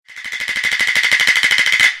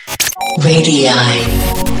Radii.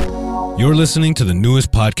 You're listening to the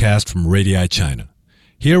newest podcast from Radii China.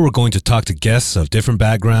 Here we're going to talk to guests of different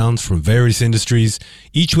backgrounds from various industries,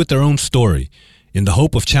 each with their own story, in the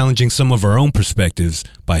hope of challenging some of our own perspectives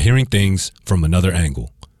by hearing things from another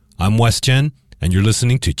angle. I'm Wes Chen, and you're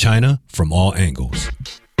listening to China from All Angles.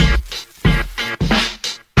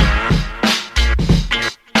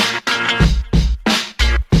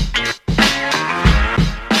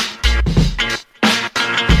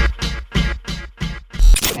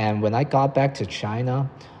 And when I got back to China,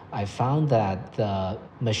 I found that the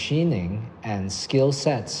machining and skill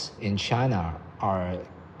sets in China are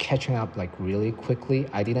catching up like really quickly.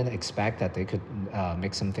 I didn't expect that they could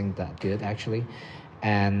make something that good actually.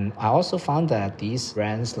 And I also found that these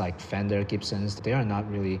brands like Fender, Gibsons, they are not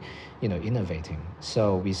really, innovating.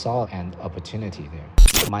 So we saw an opportunity there.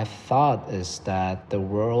 My thought is that the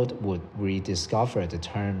world would rediscover the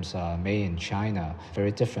terms made in China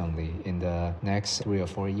very differently in the next 3 or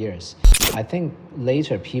 4 years. I think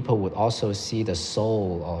later people would also see the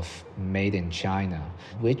soul of made in China,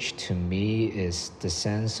 which to me is the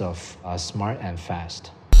sense of smart and fast.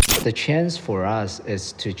 The chance for us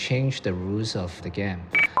is to change the rules of the game.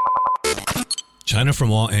 China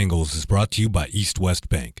from All Angles is brought to you by East West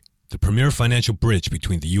Bank, the premier financial bridge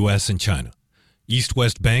between the U.S. and China. East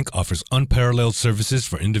West Bank offers unparalleled services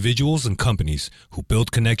for individuals and companies who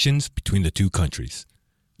build connections between the two countries.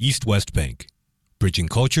 East West Bank, bridging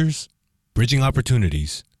cultures, bridging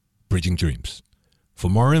opportunities, bridging dreams. For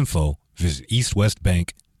more info, visit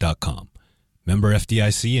eastwestbank.com. Member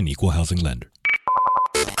FDIC and equal housing lender.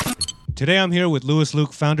 Today I'm here with Louis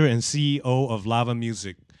Luke, founder and CEO of Lava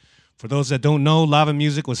Music. For those that don't know, Lava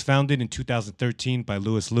Music was founded in 2013 by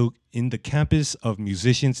Louis Luke in the campus of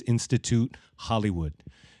Musicians Institute, Hollywood.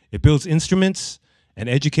 It builds instruments and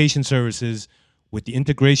education services with the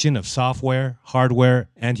integration of software, hardware,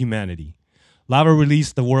 and humanity. Lava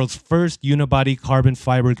released the world's first unibody carbon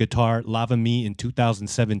fiber guitar, Lava Me, in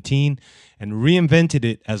 2017 and reinvented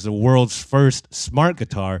it as the world's first smart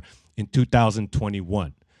guitar in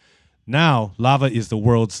 2021. Now, Lava is the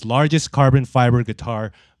world's largest carbon fiber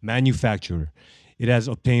guitar manufacturer. It has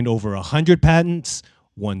obtained over 100 patents,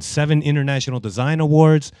 won 7 international design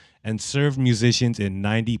awards, and served musicians in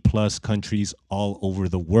 90-plus countries all over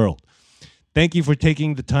the world. Thank you for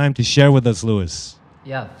taking the time to share with us, Louis.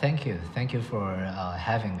 Yeah, thank you. Thank you for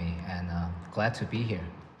having me, and glad to be here.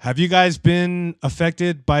 Have you guys been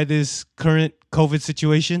affected by this current COVID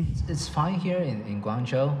situation? It's fine here in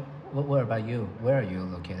Guangzhou. What about you? Where are you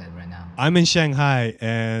located right now? I'm in Shanghai,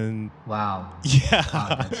 and Wow. yeah,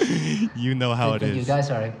 Wow, you know how it is. You guys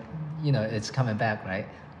are, it's coming back, right?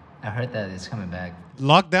 I heard that it's coming back.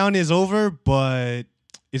 Lockdown is over, but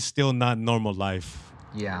it's still not normal life.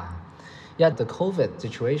 Yeah. Yeah, the COVID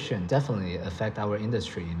situation definitely affect our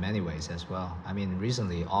industry in many ways as well. I mean,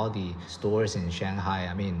 recently, all the stores in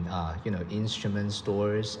Shanghai, instrument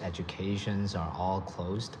stores, educations are all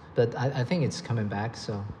closed. But I think it's coming back,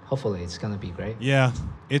 so hopefully it's going to be great. Yeah,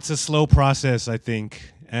 it's a slow process, I think.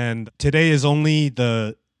 And today is only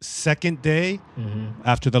the second day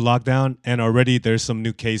after the lockdown, and already there's some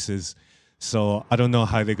new cases. So I don't know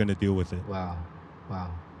how they're going to deal with it. Wow.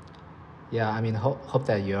 Yeah, I mean, hope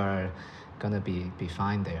that you're going to be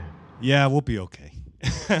fine there. Yeah, we'll be okay.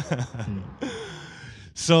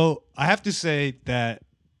 So I have to say that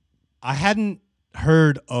I hadn't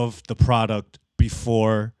heard of the product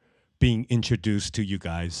before being introduced to you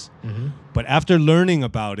guys. But after learning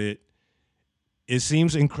about it, it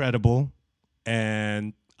seems incredible,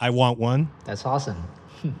 and I want one. That's awesome.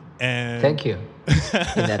 And Thank you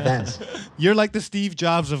in advance. You're like the Steve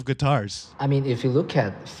Jobs of guitars. I mean, if you look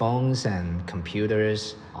at phones and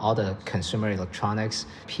computers, all the consumer electronics,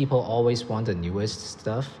 people always want the newest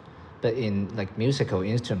stuff. But in like musical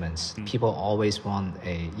instruments, people always want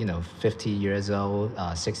a 50 years old,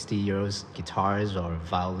 60 years guitars or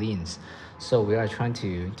violins. So we are trying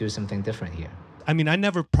to do something different here. I mean, I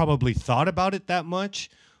never probably thought about it that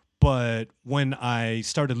much, but when I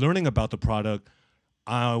started learning about the product,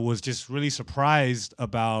 I was just really surprised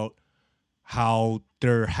about how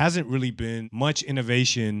there hasn't really been much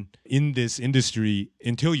innovation in this industry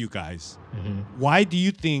until you guys. Why do you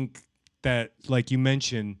think that, like you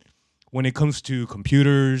mentioned, when it comes to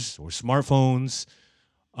computers or smartphones,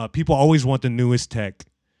 people always want the newest tech,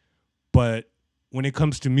 but when it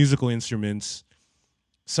comes to musical instruments,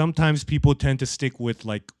 sometimes people tend to stick with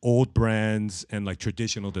like old brands and like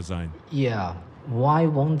traditional design? Yeah, why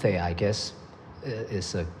won't they, I guess,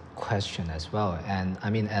 is a question as well. And I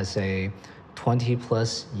mean, as a 20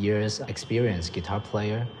 plus years experienced guitar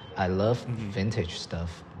player, I love vintage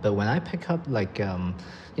stuff. But when I pick up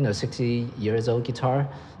 60 years old guitar,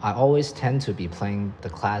 I always tend to be playing the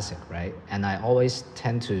classic, right? And I always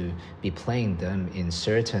tend to be playing them in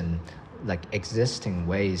certain like existing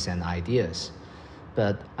ways and ideas.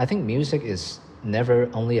 But I think music is never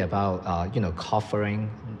only about covering,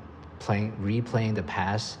 replaying the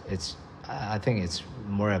past. I think it's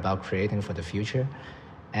more about creating for the future.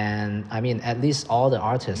 And I mean, at least all the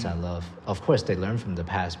artists I love, of course, they learn from the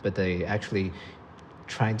past, but they actually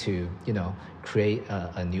trying to create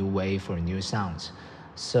a new way for new sounds.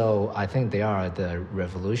 So I think they are the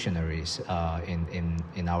revolutionaries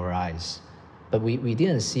in our eyes. But we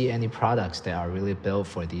didn't see any products that are really built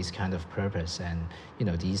for these kind of purpose and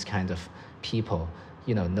these kind of people.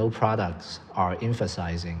 No products are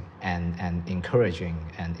emphasizing and encouraging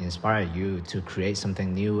and inspire you to create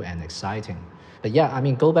something new and exciting. But yeah, I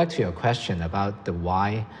mean, go back to your question about the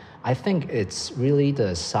why. I think it's really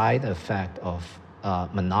the side effect of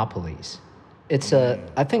monopolies.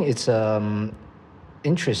 I think it's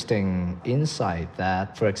interesting insight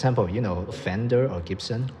that, for example, Fender or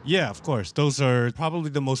Gibson. Yeah, of course. Those are probably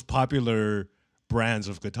the most popular brands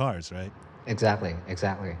of guitars, right? Exactly.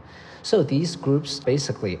 So these groups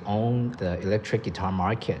basically own the electric guitar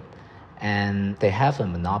market, and they have a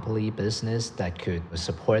monopoly business that could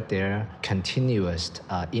support their continuous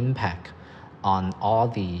impact on all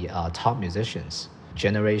the top musicians,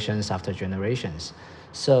 generations after generations.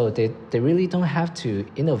 So they really don't have to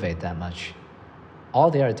innovate that much. All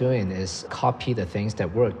they are doing is copy the things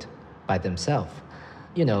that worked by themselves.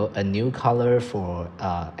 A new color for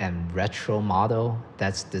a retro model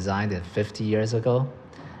that's designed 50 years ago.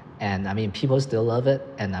 And I mean, people still love it.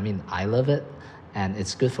 And I mean, I love it. And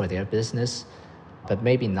it's good for their business, but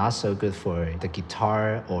maybe not so good for the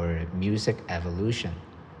guitar or music evolution.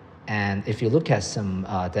 And if you look at some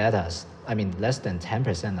data, I mean, less than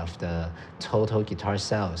 10% of the total guitar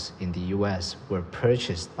sales in the US were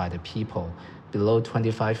purchased by the people below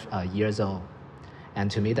 25 years old.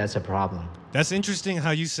 And to me, that's a problem. That's interesting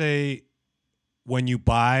how you say when you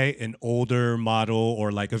buy an older model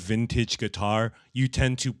or like a vintage guitar, you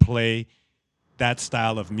tend to play that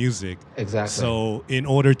style of music. Exactly. So in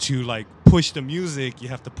order to like push the music, you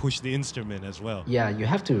have to push the instrument as well. Yeah, you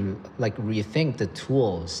have to like rethink the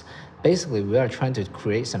tools. Basically, we are trying to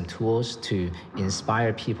create some tools to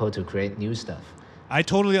inspire people to create new stuff. I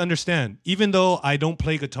totally understand. Even though I don't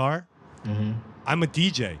play guitar, I'm a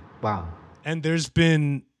DJ. Wow. And there's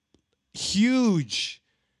been huge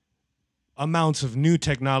amounts of new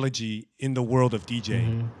technology in the world of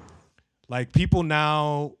DJing. Like people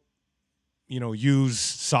now, use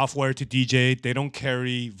software to DJ. They don't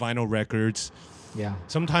carry vinyl records. Yeah.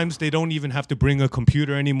 Sometimes they don't even have to bring a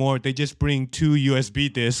computer anymore. They just bring 2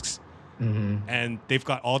 USB discs and they've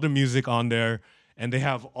got all the music on there and they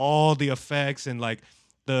have all the effects and like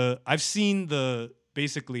I've seen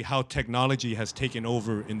basically how technology has taken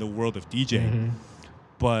over in the world of DJing.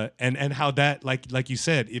 But and how that like you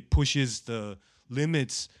said, it pushes the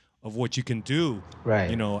limits of what you can do,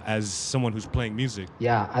 right? As someone who's playing music.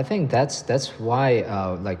 Yeah, I think that's why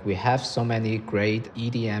we have so many great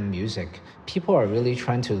EDM music. People are really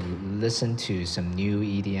trying to listen to some new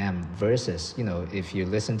EDM versus if you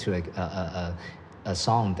listen to a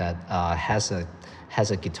song that has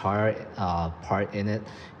a guitar part in it,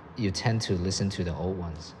 you tend to listen to the old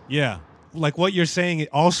ones. Yeah. Like what you're saying, it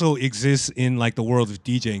also exists in like the world of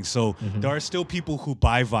DJing. So there are still people who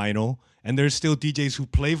buy vinyl and there's still DJs who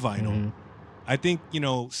play vinyl. I think,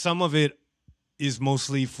 some of it is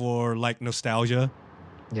mostly for like nostalgia.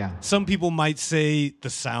 Yeah. Some people might say the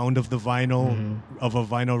sound of the vinyl of a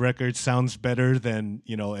vinyl record sounds better than,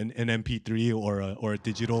 an MP3 or a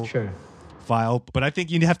digital file. But I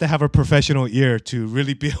think you have to have a professional ear to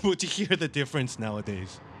really be able to hear the difference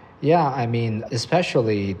nowadays. Yeah, I mean,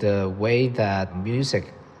 especially the way that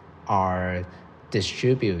music are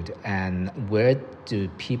distributed and where do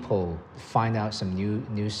people find out some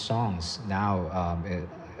new songs now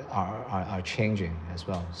are changing as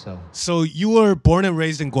well. So you were born and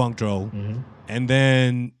raised in Guangzhou, and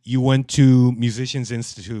then you went to Musicians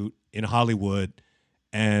Institute in Hollywood,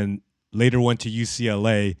 and later went to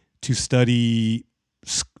UCLA to study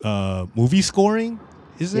movie scoring.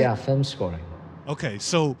 Is it? Yeah, film scoring. Okay,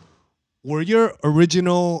 so were your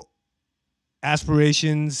original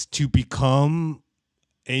aspirations to become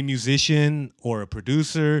a musician or a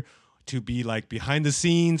producer, to be like behind the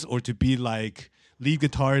scenes, or to be like lead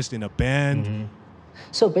guitarist in a band?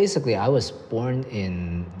 So basically, I was born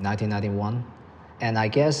in 1991, and I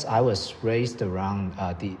guess I was raised around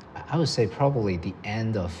I would say probably the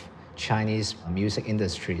end of Chinese music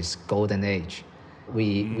industry's golden age.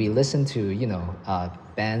 We listened to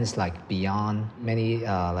bands like Beyond, many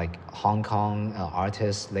like Hong Kong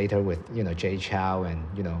artists, later with, Jay Chou, and,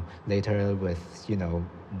 later with,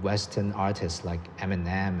 Western artists like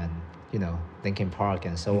Eminem and, Linkin Park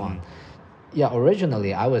and so on. Yeah,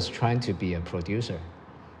 originally I was trying to be a producer,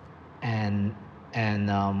 and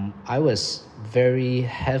I was very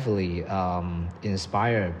heavily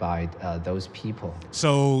inspired by those people.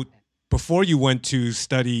 So before you went to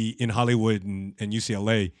study in Hollywood and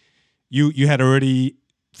UCLA, you had already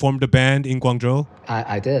formed a band in Guangzhou?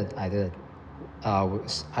 I did.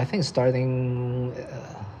 I think starting,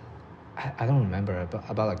 I don't remember,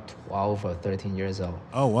 about like 12 or 13 years old.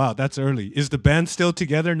 Oh, wow, that's early. Is the band still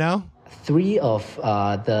together now? 3 of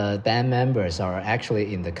the band members are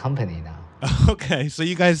actually in the company now. Okay, so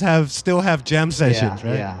you guys still have jam sessions,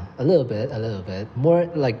 right? Yeah, a little bit. More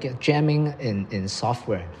like jamming in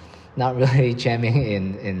software, not really jamming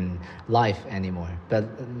in live anymore. But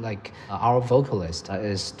like our vocalist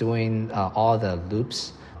is doing all the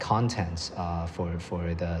loops, contents for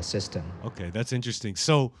the system. Okay, that's interesting.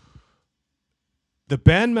 So the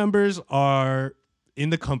band members are in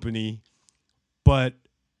the company, but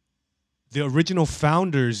the original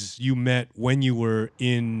founders you met when you were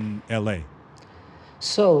in LA.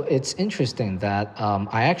 So it's interesting that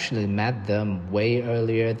I actually met them way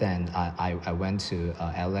earlier than I went to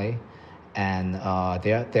LA. And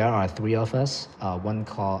there are 3 of us. One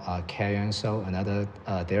called Carrying So, another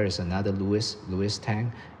there is another Louis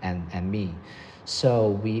Tang, and me.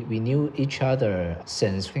 So we knew each other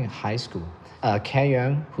since I think high school.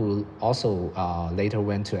 Carrying, who also later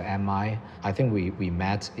went to MI, I think we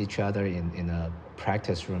met each other in a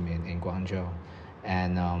practice room in Guangzhou.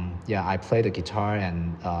 And I play the guitar,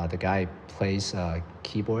 and the guy plays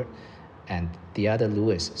keyboard, and the other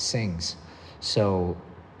Louis sings. So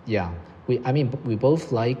we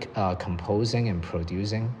both like composing and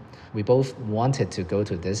producing. We both wanted to go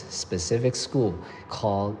to this specific school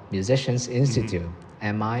called Musicians Institute,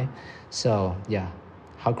 MI. So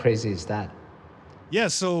how crazy is that? Yeah,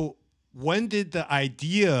 so when did the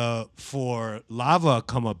idea for Lava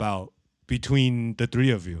come about between the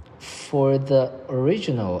 3 of you? For the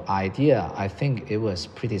original idea, I think it was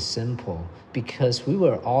pretty simple because we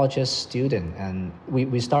were all just students, and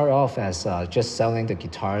we started off as just selling the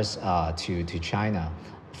guitars to China.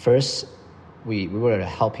 First, we were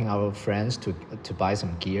helping our friends to buy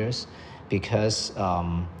some gears because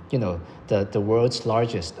the world's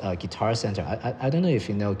largest guitar center. I don't know if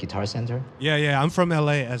you know Guitar Center. Yeah, I'm from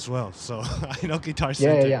LA as well, so I know Guitar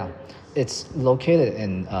Center. Yeah. It's located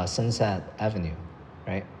in Sunset Avenue,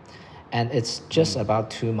 right? And it's just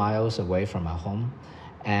about 2 miles away from my home.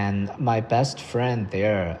 And my best friend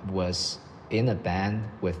there was in a band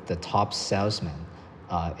with the top salesman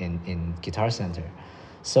in Guitar Center.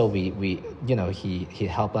 So he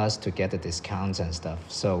helped us to get the discounts and stuff.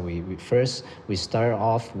 So we started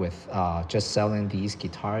off with just selling these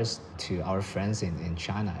guitars to our friends in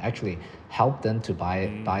China. Actually, help them to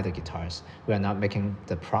buy the guitars. We are not making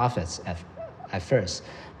the profits at first,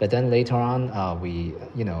 but then later on we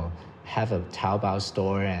have a Taobao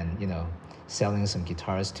store and selling some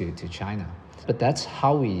guitars to China. But that's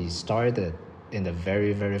how we started in the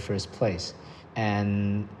very, very first place.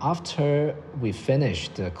 And after we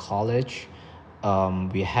finished the college,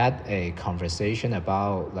 we had a conversation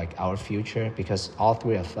about like our future because all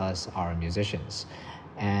 3 of us are musicians.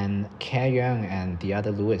 And Kai Young and the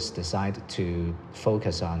other Louis decided to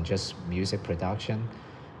focus on just music production.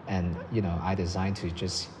 And I decided to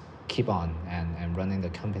just keep on and running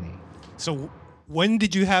the company. So when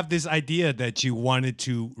did you have this idea that you wanted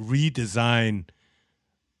to redesign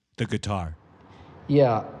the guitar?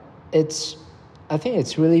 Yeah, I think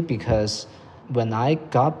it's really because when I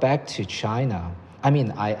got back to China,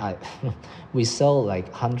 I we sold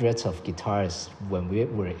like hundreds of guitars when we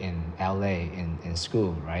were in LA in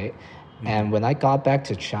school, right? And when I got back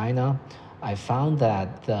to China, I found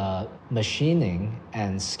that the machining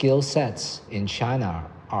and skill sets in China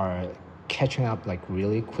are catching up like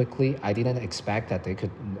really quickly. I didn't expect that they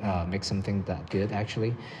could make something that good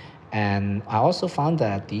actually. And I also found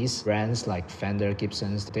that these brands like Fender,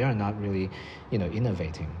 Gibsons, they are not really,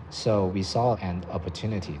 innovating. So we saw an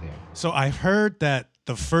opportunity there. So I heard that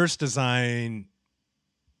the first design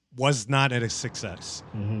was not a success.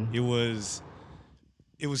 It was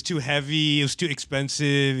too heavy, it was too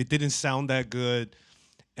expensive, it didn't sound that good.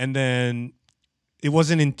 And then it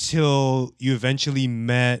wasn't until you eventually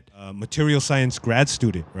met a material science grad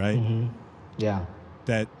student, right? Yeah.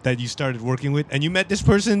 That you started working with, and you met this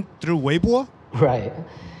person through Weibo? Right.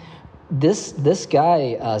 This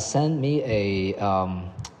guy sent me a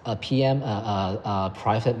PM, a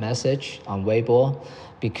private message on Weibo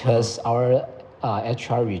because our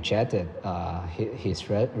HR rejected his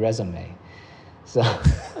resume. So,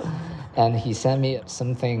 and he sent me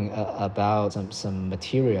something about some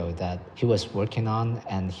material that he was working on,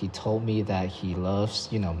 and he told me that he loves,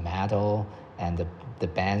 metal and the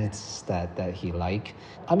bands that he like.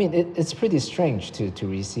 I mean, it's pretty strange to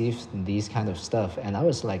receive these kind of stuff, and I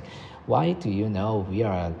was like, why do you know we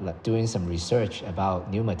are like, doing some research about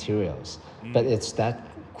new materials? But it's that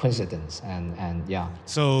coincidence, and yeah.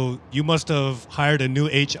 So you must have hired a new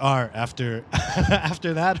HR after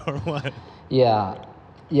after that, or what? Yeah,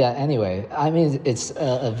 yeah. Anyway, I mean, it's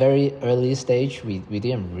a very early stage. We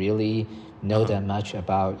didn't really know that much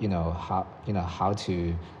about how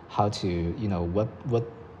to what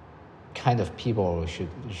kind of people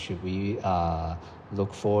should we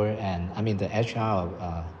look for, and I mean the HR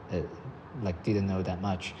like didn't know that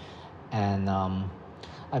much, and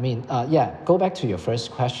I mean yeah. Go back to your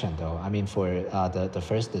first question though. I mean for the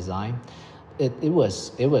first design, it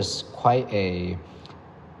was quite a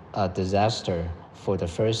disaster for the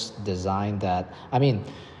first design. That I mean,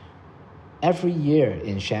 every year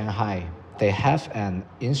in Shanghai they have an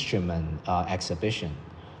instrument exhibition.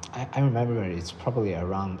 I remember it's probably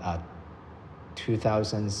around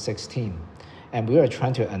 2016, and we were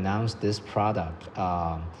trying to announce this product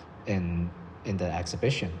in the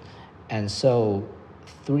exhibition, and so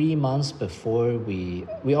 3 months before we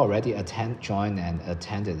already joined and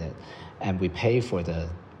attended it, and we pay for the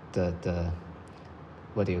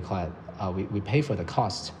what do you call it? We pay for the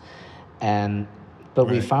cost, and but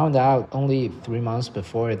we Right. found out only 3 months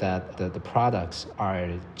before that the products are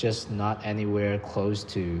just not anywhere close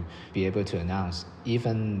to be able to announce,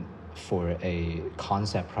 even for a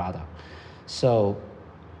concept product. So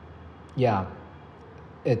yeah,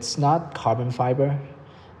 it's not carbon fiber.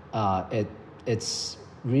 It's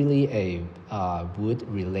really a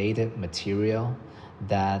wood-related material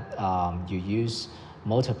that you use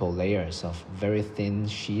multiple layers of very thin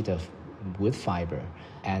sheet of wood fiber,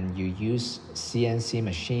 and you use CNC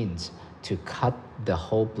machines to cut the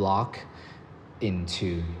whole block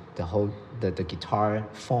into the guitar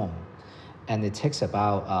form, and it takes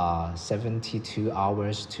about 72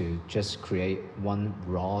 hours to just create one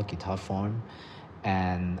raw guitar form,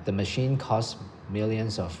 and the machine costs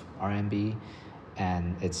millions of RMB,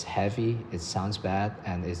 and it's heavy, it sounds bad,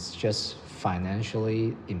 and it's just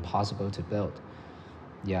financially impossible to build.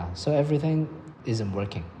 Yeah, so everything isn't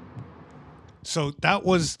working. So that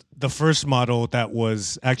was the first model that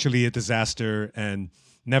was actually a disaster and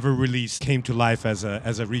never released, came to life as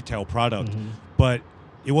a retail product. But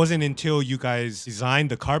it wasn't until you guys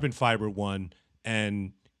designed the carbon fiber one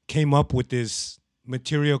and came up with this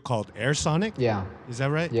material called Air Sonic. Yeah, Is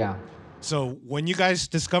that right? yeah. So when you guys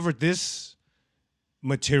discovered this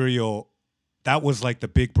material, that was like the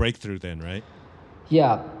big breakthrough then, right?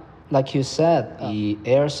 Yeah, like you said, the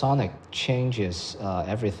Air Sonic changes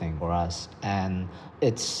everything for us, and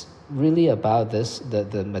it's really about this.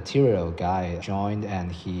 The material guy joined,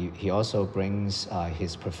 and he also brings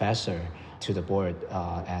his professor to the board,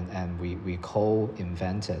 and we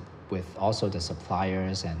co-invented with also the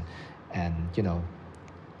suppliers, and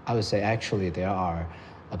I would say actually there are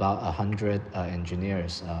about 100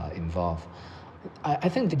 engineers involved. I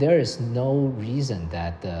think there is no reason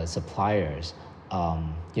that the suppliers,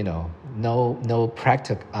 no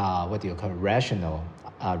practical, what do you call it, rational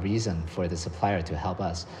reason for the supplier to help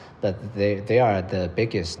us. But they are the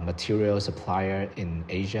biggest material supplier in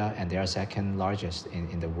Asia, and they are second largest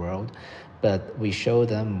in the world. But we show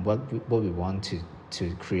them what we want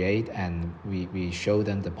to create, and we show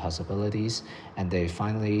them the possibilities, and they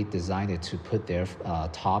finally decided to put their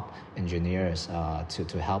top engineers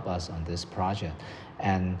to help us on this project.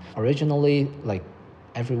 And originally, like,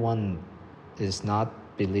 everyone is not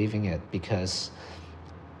believing it, because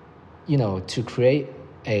to create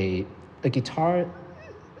a guitar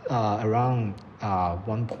around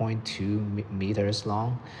 1.2 meters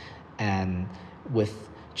long, and with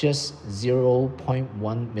just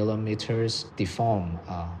 0.1 millimeters deform,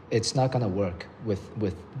 it's not gonna work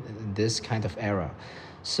with this kind of error.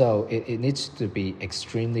 So it needs to be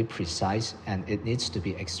extremely precise, and it needs to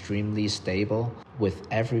be extremely stable with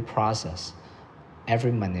every process,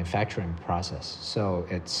 every manufacturing process. So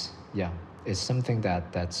it's something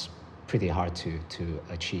that's pretty hard to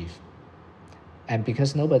achieve. And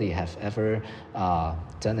because nobody have ever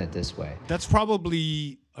done it this way. That's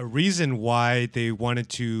probably a reason why they wanted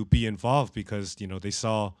to be involved, because they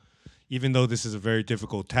saw, even though this is a very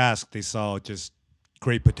difficult task, they saw just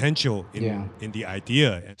great potential in the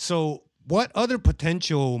idea. So what other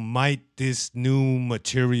potential might this new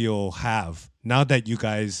material have now that you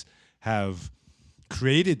guys have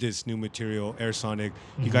created this new material, Air Sonic?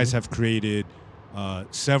 You guys have created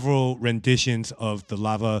several renditions of the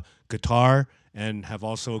lava guitar and have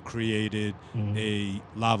also created a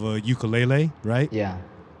lava ukulele, right? Yeah.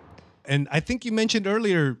 And I think you mentioned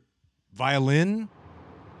earlier violin.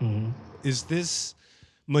 Is this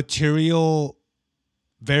material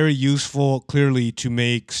very useful, clearly, to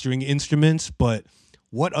make string instruments? But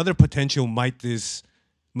what other potential might this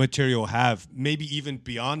material have, maybe even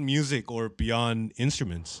beyond music or beyond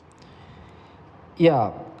instruments?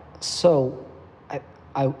 Yeah. So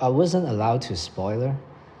I wasn't allowed to spoiler,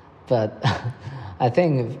 but I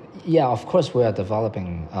think, yeah, of course, we are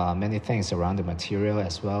developing many things around the material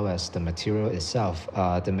as well as the material itself.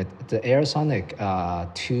 The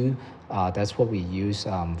Aerosonic 2, that's what we use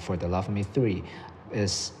for the Love Me 3,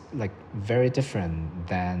 is like very different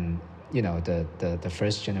than, you know, the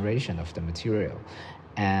first generation of the material.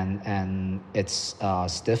 And it's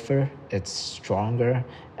stiffer, it's stronger,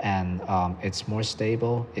 and it's more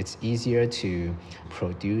stable. It's easier to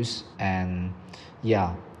produce, and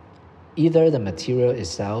yeah, either the material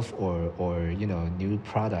itself or you know, new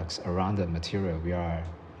products around the material. We are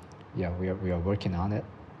working on it,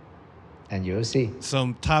 and you'll see.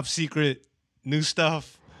 Some top secret new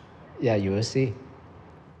stuff. Yeah, you will see.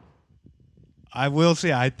 I will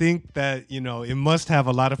say, I think that, you know, it must have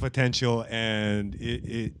a lot of potential, and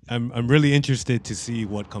I'm really interested to see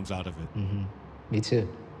what comes out of it. Me too.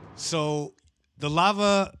 So the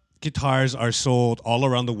lava guitars are sold all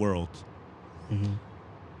around the world.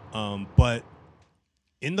 But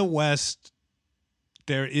in the West,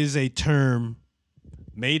 there is a term,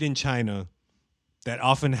 made in China, that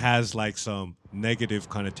often has like some negative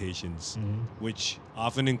connotations, which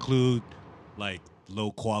often include like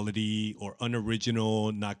low quality or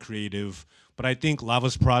unoriginal, not creative. But I think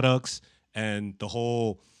Lava's products and the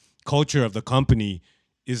whole culture of the company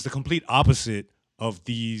is the complete opposite of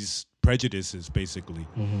these prejudices, basically.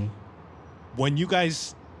 When you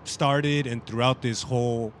guys started and throughout this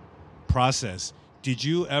whole process, did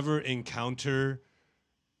you ever encounter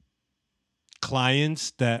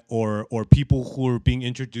clients that or people who were being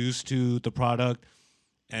introduced to the product,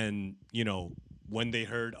 and, you know, when they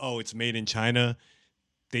heard, oh, it's made in China,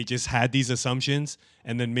 they just had these assumptions,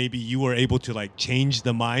 and then maybe you were able to like change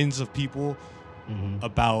the minds of people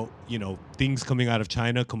about, you know, things coming out of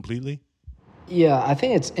China completely? Yeah, I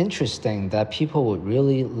think it's interesting that people would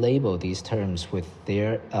really label these terms with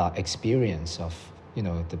their experience of, you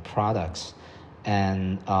know, the products,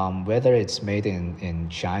 and whether it's made in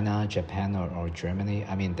China, Japan, or Germany.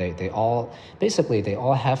 I mean, they all basically they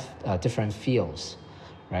all have different feels,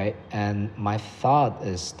 right? And my thought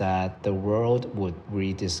is that the world would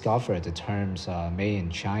rediscover the terms made in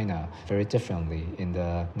China very differently in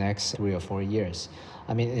the next 3 or 4 years.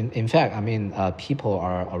 I mean, in fact, I mean, people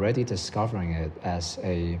are already discovering it as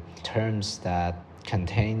a terms that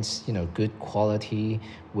contains, you know, good quality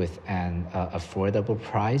with an affordable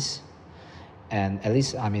price. And at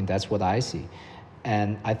least, I mean, that's what I see.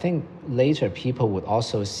 And I think later people would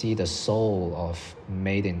also see the soul of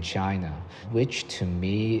made in China, which to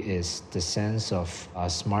me is the sense of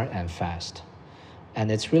smart and fast.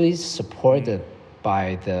 And it's really supported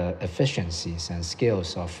by the efficiencies and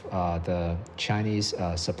skills of the Chinese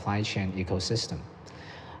supply chain ecosystem.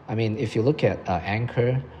 I mean, if you look at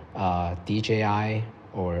Anchor, DJI,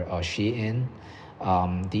 or Shein,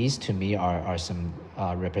 these to me are some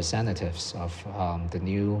representatives of the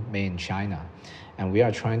new made in China. And we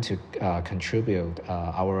are trying to contribute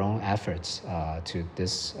our own efforts to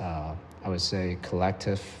this, I would say,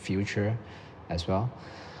 collective future as well.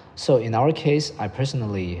 So in our case, I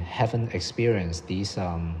personally haven't experienced these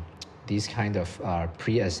kind of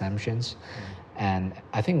pre-assumptions. And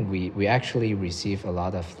I think we actually receive a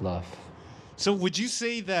lot of love. So would you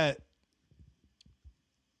say that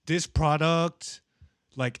this product,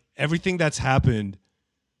 like everything that's happened,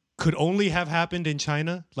 could only have happened in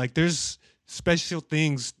China? Like there's special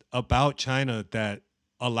things about China that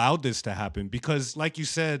allowed this to happen, because like you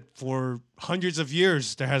said, for hundreds of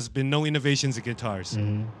years there has been no innovations in guitars.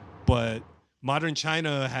 But modern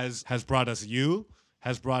China has brought us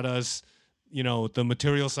has brought us, you know, the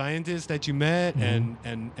material scientists that you met,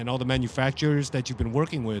 and all the manufacturers that you've been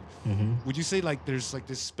working with. Would you say like there's like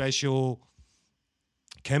this special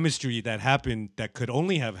chemistry that happened that could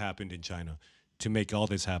only have happened in China to make all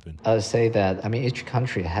this happen? I would say that, I mean, each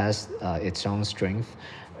country has its own strength.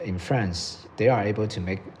 In France, they are able to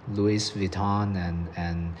make Louis Vuitton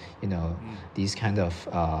and you know, these kind of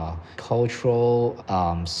cultural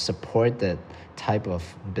supported type of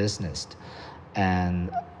business. And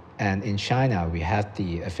And in China, we have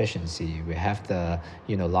the efficiency, we have the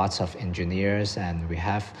lots of engineers, and we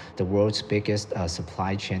have the world's biggest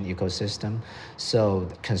supply chain ecosystem. So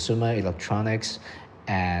consumer electronics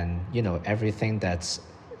and everything that's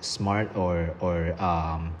smart or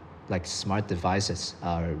like smart devices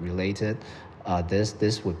related,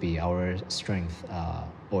 this would be our strength,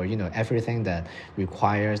 or everything that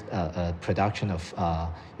requires a production of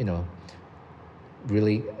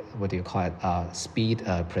really, what do you call it, speed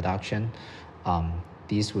production.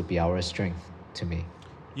 These would be our strength to me.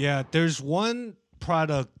 Yeah, there's one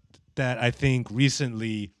product that I think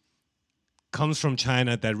recently comes from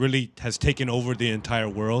China that really has taken over the entire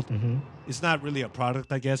world. It's not really a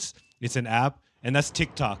product, I guess. It's an app, and that's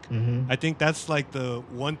TikTok. I think that's like the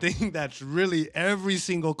one thing that's really every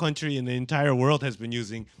single country in the entire world has been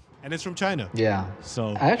using, and it's from China. Yeah.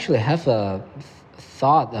 So I actually have a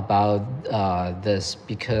thought about this,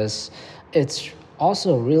 because it's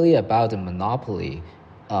also really about the monopoly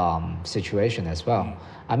situation as well.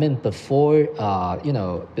 I mean, before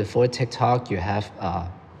before TikTok, you have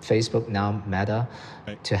Facebook, now Meta,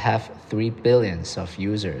 Right. to have 3 billions of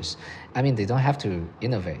users. I mean, they don't have to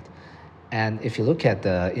innovate. And if you look at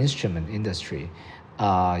the instrument industry,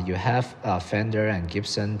 you have Fender and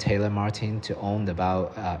Gibson, Taylor Martin to own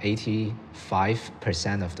about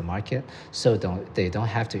 85% of the market. So they don't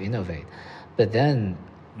have to innovate. But then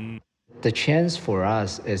the chance for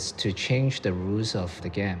us is to change the rules of the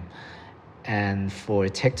game. And for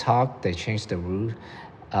TikTok, they changed the rule.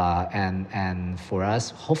 And for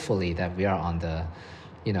us, hopefully that we are on the,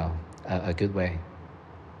 a good way.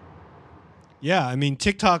 yeah, I mean,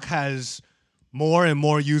 TikTok has more and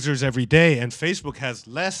more users every day, and Facebook has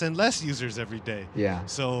less and less users every day. Yeah.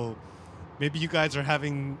 So maybe you guys are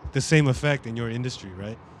having the same effect in your industry,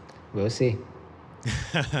 right? We'll see.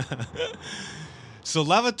 So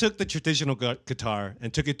Lava took the traditional guitar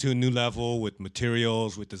and took it to a new level with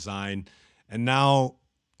materials, with design. And now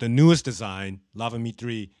the newest design, Lava Me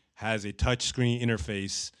 3, has a touchscreen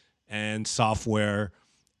interface and software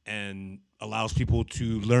and allows people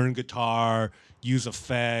to learn guitar, use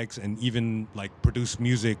effects, and even like produce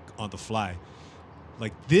music on the fly.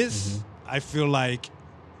 Like this, I feel like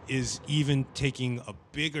is even taking a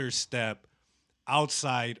bigger step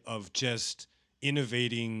outside of just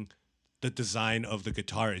innovating the design of the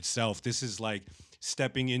guitar itself. This is like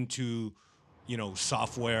stepping into,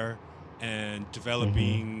 software and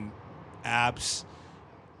developing apps.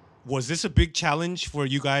 Was this a big challenge for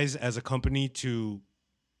you guys as a company to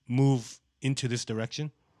move into this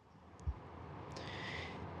direction?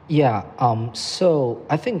 Yeah, so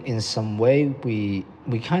I think in some way we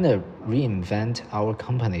kind of reinvent our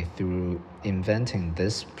company through inventing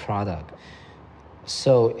this product.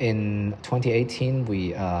 So in 2018,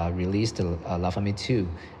 we released the Lava Me 2,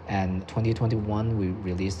 and 2021 we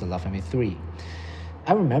released the Lava Me 3.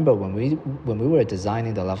 I remember when we were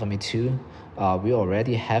designing the Lava Me 2, we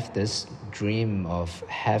already have this dream of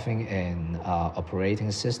having an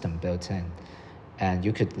operating system built in. And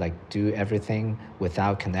you could like do everything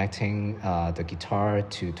without connecting the guitar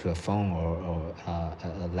to a phone or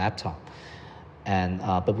a laptop. And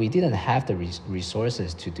but we didn't have the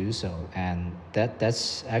resources to do so, and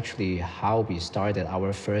that's actually how we started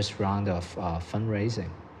our first round of fundraising.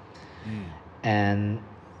 And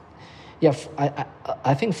yeah,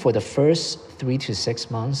 I think for the first 3 to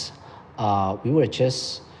 6 months, we were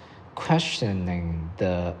just questioning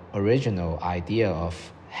the original idea of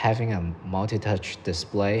having a multi-touch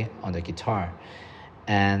display on the guitar.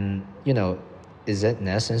 And, is it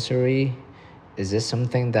necessary? Is this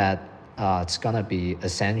something that it's gonna be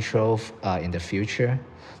essential in the future?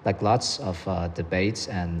 Like lots of debates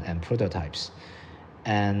and prototypes.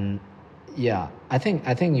 And yeah, I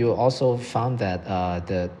think you also found that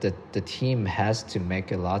the team has to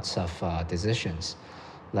make lots of decisions,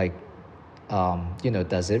 like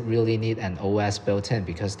does it really need an OS built in,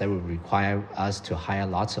 because that would require us to hire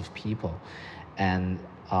lots of people, and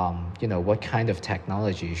what kind of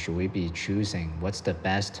technology should we be choosing? What's the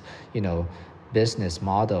best business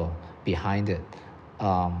model behind it?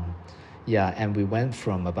 And we went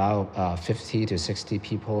from about 50 to 60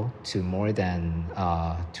 people to more than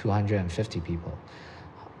 250 people.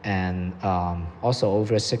 And also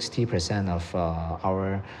over 60% of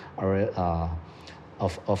our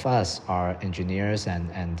of us are engineers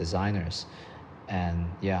and designers. And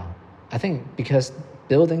yeah, I think because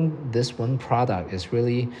building this one product is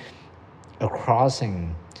really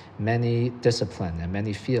crossing many disciplines and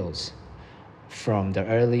many fields, from the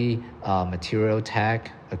early material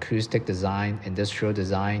tech, acoustic design, industrial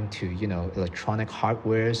design, to electronic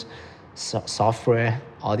hardwares, software,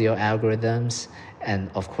 audio algorithms, and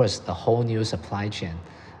of course a whole new supply chain.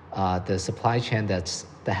 the supply chain that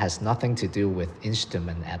has nothing to do with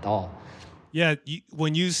instrument at all. Yeah,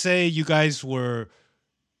 when you say you guys were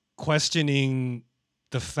questioning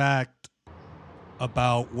the fact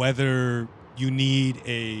about whether you need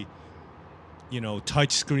a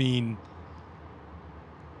touch screen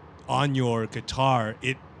on your guitar,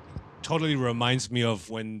 it totally reminds me of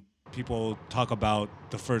when people talk about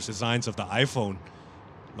the first designs of the iPhone.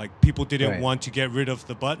 Like people didn't Right. want to get rid of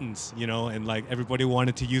the buttons, and like everybody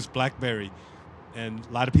wanted to use BlackBerry, and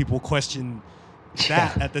a lot of people questioned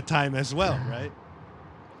that Yeah. at the time as well, right?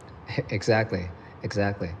 Exactly.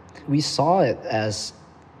 We saw it as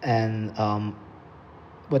an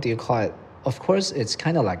what do you call it? Of course, it's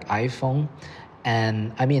kind of like iPhone,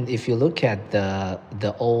 and I mean, if you look at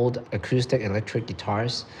the old acoustic electric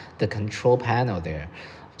guitars, the control panel there,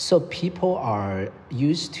 so people are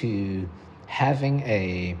used to having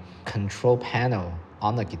a control panel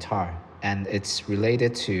on the guitar, and it's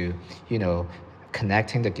related to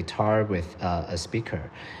connecting the guitar with a speaker,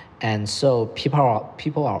 and so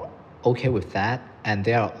people are okay with that, and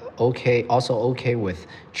they are also okay with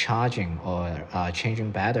charging or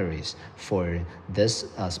changing batteries for this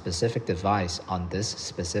specific device on this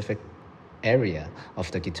specific area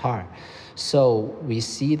of the guitar. So we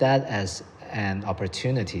see that as an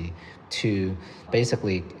opportunity to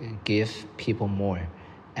basically give people more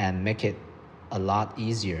and make it a lot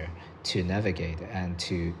easier to navigate and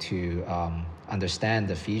to understand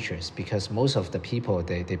the features, because most of the people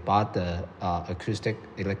they bought the acoustic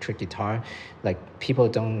electric guitar, like people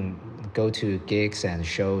don't go to gigs and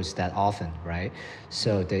shows that often, right?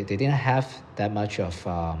 So they didn't have that much of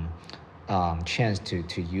chance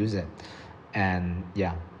to use it. And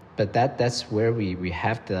yeah, but that's where we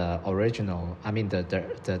have the original, I mean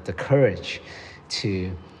the courage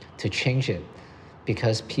to change it,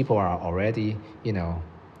 because people are already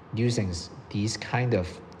using these kind of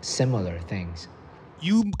similar things.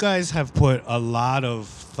 You guys have put a lot of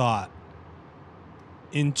thought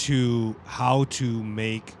into how to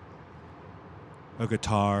make a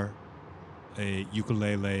guitar, a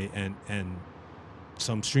ukulele, and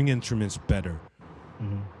some string instruments better.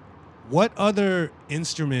 What other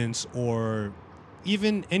instruments, or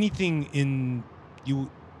even anything in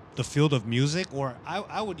the field of music, or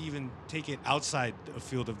I would even take it outside the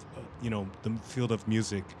field of the field of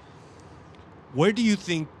music, where do you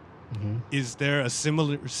think is there a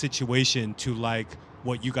similar situation to like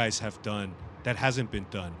what you guys have done that hasn't been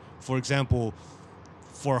done? For example,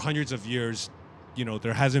 for hundreds of years,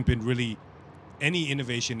 there hasn't been really any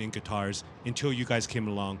innovation in guitars until you guys came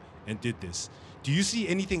along and did this. Do you see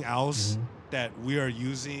anything else that we are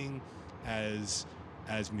using as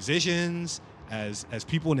musicians, as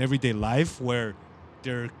people in everyday life, where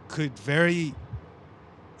there could very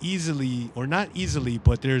easily, or not easily,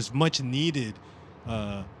 but there's much needed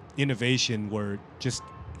innovation, where just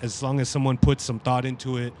as long as someone puts some thought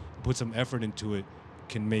into it, put some effort into it,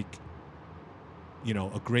 can make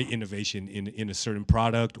a great innovation in a certain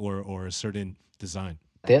product or a certain design?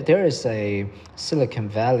 There is a Silicon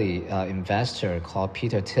Valley investor called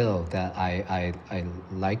Peter Thiel that I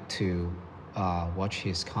like to watch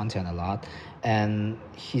his content a lot. And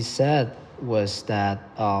he said was that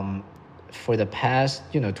for the past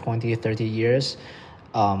 20, 30 years,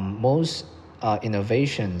 most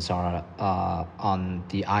innovations are on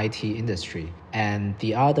the IT industry, and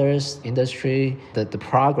the others industry, the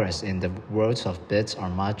progress in the worlds of bits are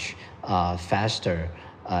much faster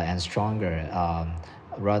and stronger,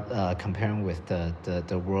 comparing with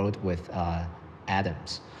the world with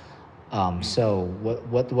atoms. So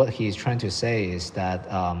what he's trying to say is that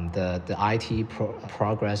the IT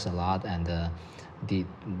progress a lot, and the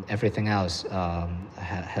everything else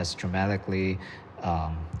has dramatically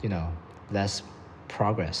less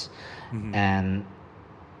progress. And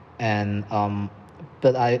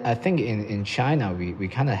but I think in China we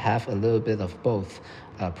kind of have a little bit of both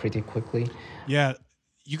pretty quickly. Yeah,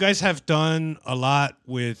 you guys have done a lot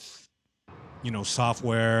with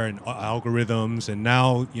software and algorithms, and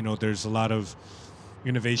now there's a lot of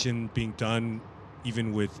innovation being done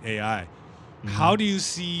even with AI. How do you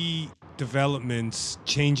see developments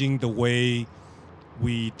changing the way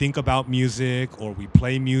we think about music, or we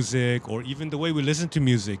play music, or even the way we listen to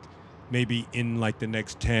music, maybe in like the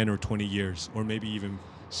next 10 or 20 years, or maybe even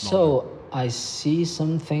So longer? I see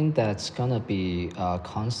something that's gonna be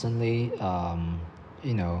constantly,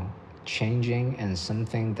 changing, and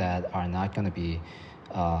something that are not gonna be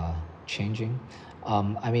changing.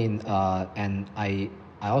 And I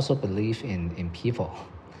also believe in people.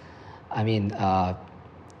 I mean,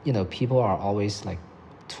 people are always like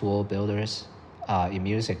tool builders. In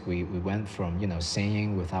music, we went from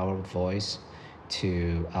singing with our voice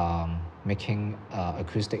to making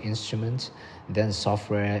acoustic instruments, then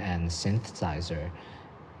software and synthesizer,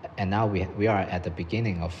 and now we are at the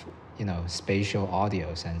beginning of spatial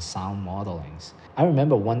audios and sound modelings. I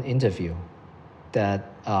remember one interview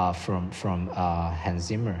that from Hans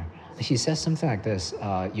Zimmer. He says something like this: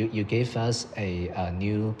 "You gave us a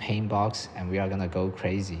new paint box, and we are gonna go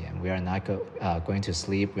crazy, and we are not going to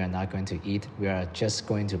sleep. We are not going to eat. We are just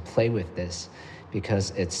going to play with this,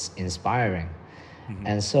 because it's inspiring." Mm-hmm.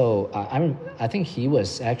 And so I think he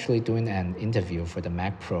was actually doing an interview for the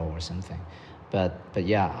Mac Pro or something. But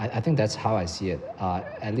yeah, I think that's how I see it.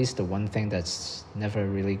 At least the one thing that's never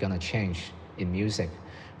really gonna change in music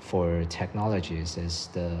for technologies is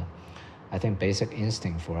I think basic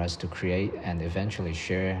instinct for us to create and eventually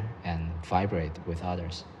share and vibrate with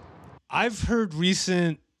others. I've heard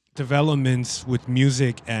recent developments with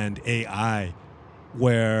music and AI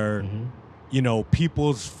where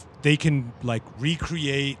they can like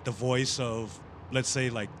recreate the voice of, let's say,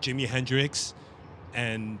 like Jimi Hendrix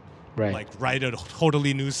and like write a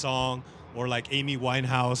totally new song, or like Amy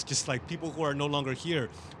Winehouse, just like people who are no longer here,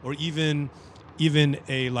 or even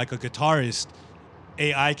a guitarist.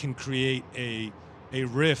 AI can create a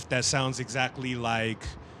riff that sounds exactly like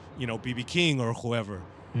B.B. King or whoever.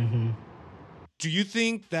 Mm-hmm. Do you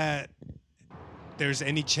think that there's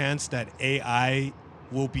any chance that AI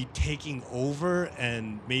will be taking over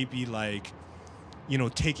and maybe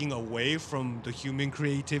taking away from the human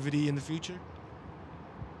creativity in the future?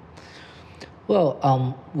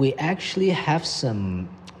 Well, we actually have some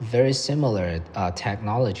very similar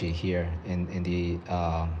technology here in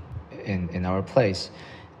our place,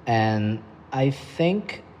 and I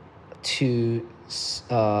think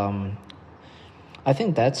I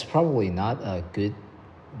think that's probably not a good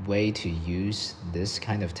way to use this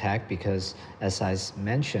kind of tech, because as I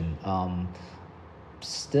mentioned,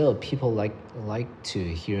 still people like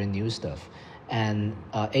to hear new stuff, and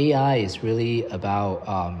AI is really about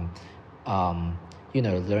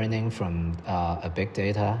learning from a big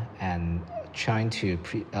data and trying to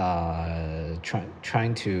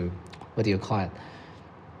what do you call it?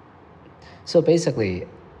 So basically,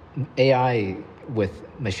 AI with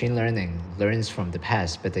machine learning learns from the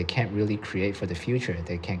past, but they can't really create for the future.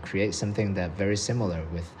 They can create something that very similar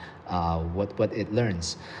with what it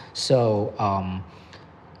learns. So I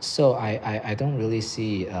don't really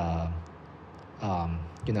see a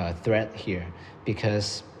threat here,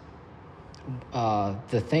 because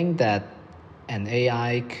the thing that an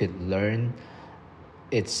AI could learn,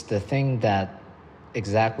 it's the thing that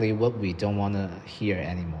exactly what we don't want to hear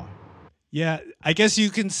anymore. Yeah, I guess you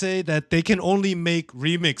can say that they can only make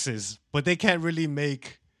remixes, but they can't really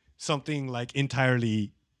make something like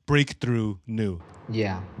entirely breakthrough new.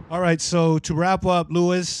 Yeah. All right, so to wrap up,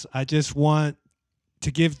 Louis, I just want to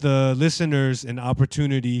give the listeners an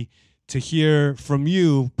opportunity to hear from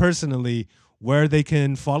you personally where they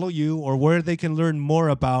can follow you or where they can learn more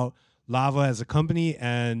about Lava as a company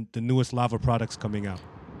and the newest Lava products coming out.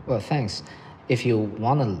 Well, thanks. If you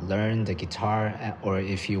want to learn the guitar, or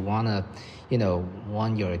if you want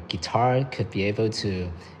your guitar could be able to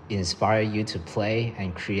inspire you to play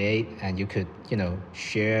and create, and you could,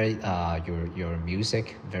 share your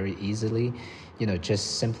music very easily,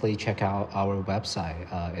 just simply check out our website.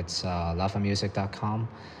 It's lavamusic.com.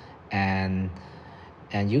 And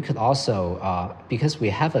you could also, because we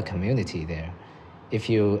have a community there, if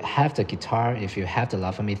you have the guitar, if you have the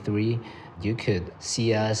Lava Me 3, you could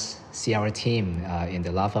see our team in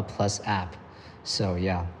the Lava Plus app. So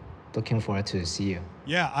yeah, looking forward to see you.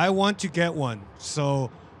 Yeah, I want to get one. So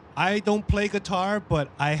I don't play guitar, but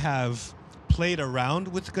I have played around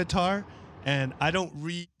with guitar, and I don't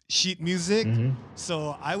read sheet music. Mm-hmm.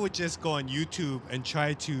 So I would just go on YouTube and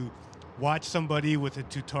try to watch somebody with a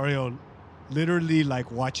tutorial, literally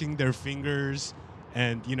like watching their fingers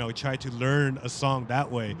and, try to learn a song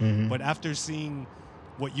that way. Mm-hmm. But after seeing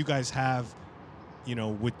what you guys have,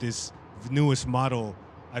 with this newest model,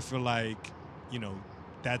 I feel like,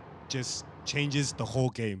 that just changes the whole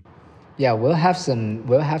game. Yeah, we'll have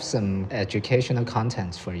some educational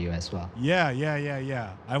content for you as well. Yeah.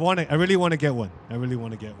 I really want to get one.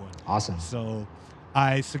 Awesome. So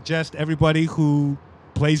I suggest everybody who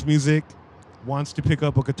plays music, wants to pick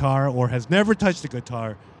up a guitar, or has never touched a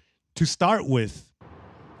guitar, to start with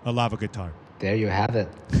a Lava guitar. There you have it.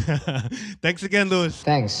 Thanks again, Louis.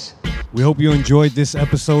 Thanks. We hope you enjoyed this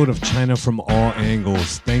episode of China from All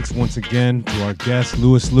Angles. Thanks once again to our guest,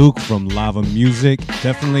 Louis Luke from Lava Music.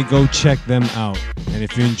 Definitely go check them out. And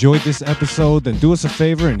if you enjoyed this episode, then do us a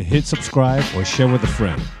favor and hit subscribe or share with a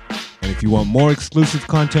friend. And if you want more exclusive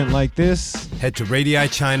content like this, head to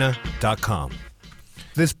radiichina.com.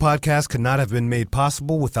 This podcast could not have been made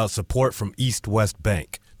possible without support from East West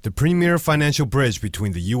Bank, the premier financial bridge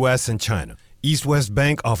between the U.S. and China. East West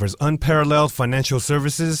Bank offers unparalleled financial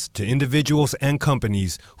services to individuals and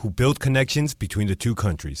companies who build connections between the two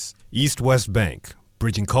countries. East West Bank,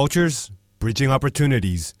 bridging cultures, bridging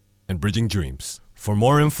opportunities, and bridging dreams. For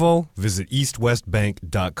more info, visit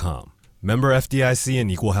eastwestbank.com. Member FDIC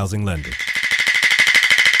and Equal Housing Lender.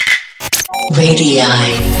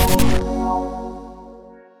 Redesign.